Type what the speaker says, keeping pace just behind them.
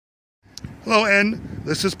Hello, N.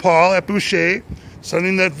 This is Paul at Boucher,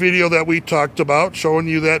 sending that video that we talked about, showing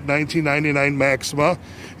you that 1999 Maxima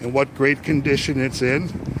and what great condition it's in.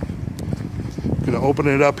 I'm going to open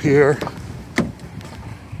it up here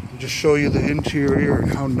and just show you the interior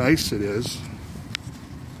and how nice it is.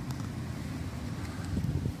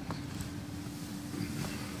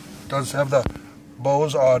 It does have the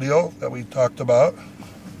Bose audio that we talked about.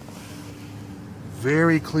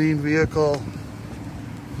 Very clean vehicle.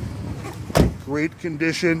 Great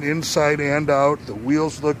condition inside and out. The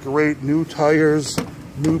wheels look great. New tires,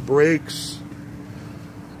 new brakes.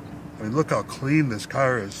 I mean, look how clean this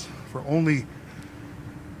car is. For only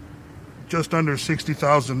just under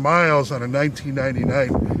 60,000 miles on a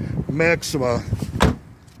 1999 Maxima,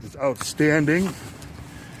 it's outstanding.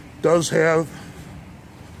 Does have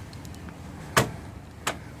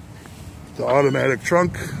the automatic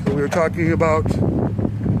trunk that we were talking about.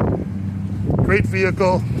 Great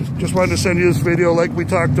vehicle. Just wanted to send you this video like we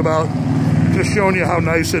talked about, just showing you how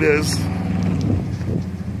nice it is.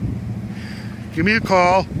 Give me a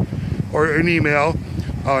call or an email.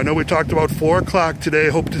 I know we talked about 4 o'clock today.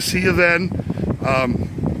 Hope to see you then.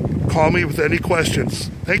 Call me with any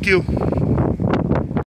questions. Thank you.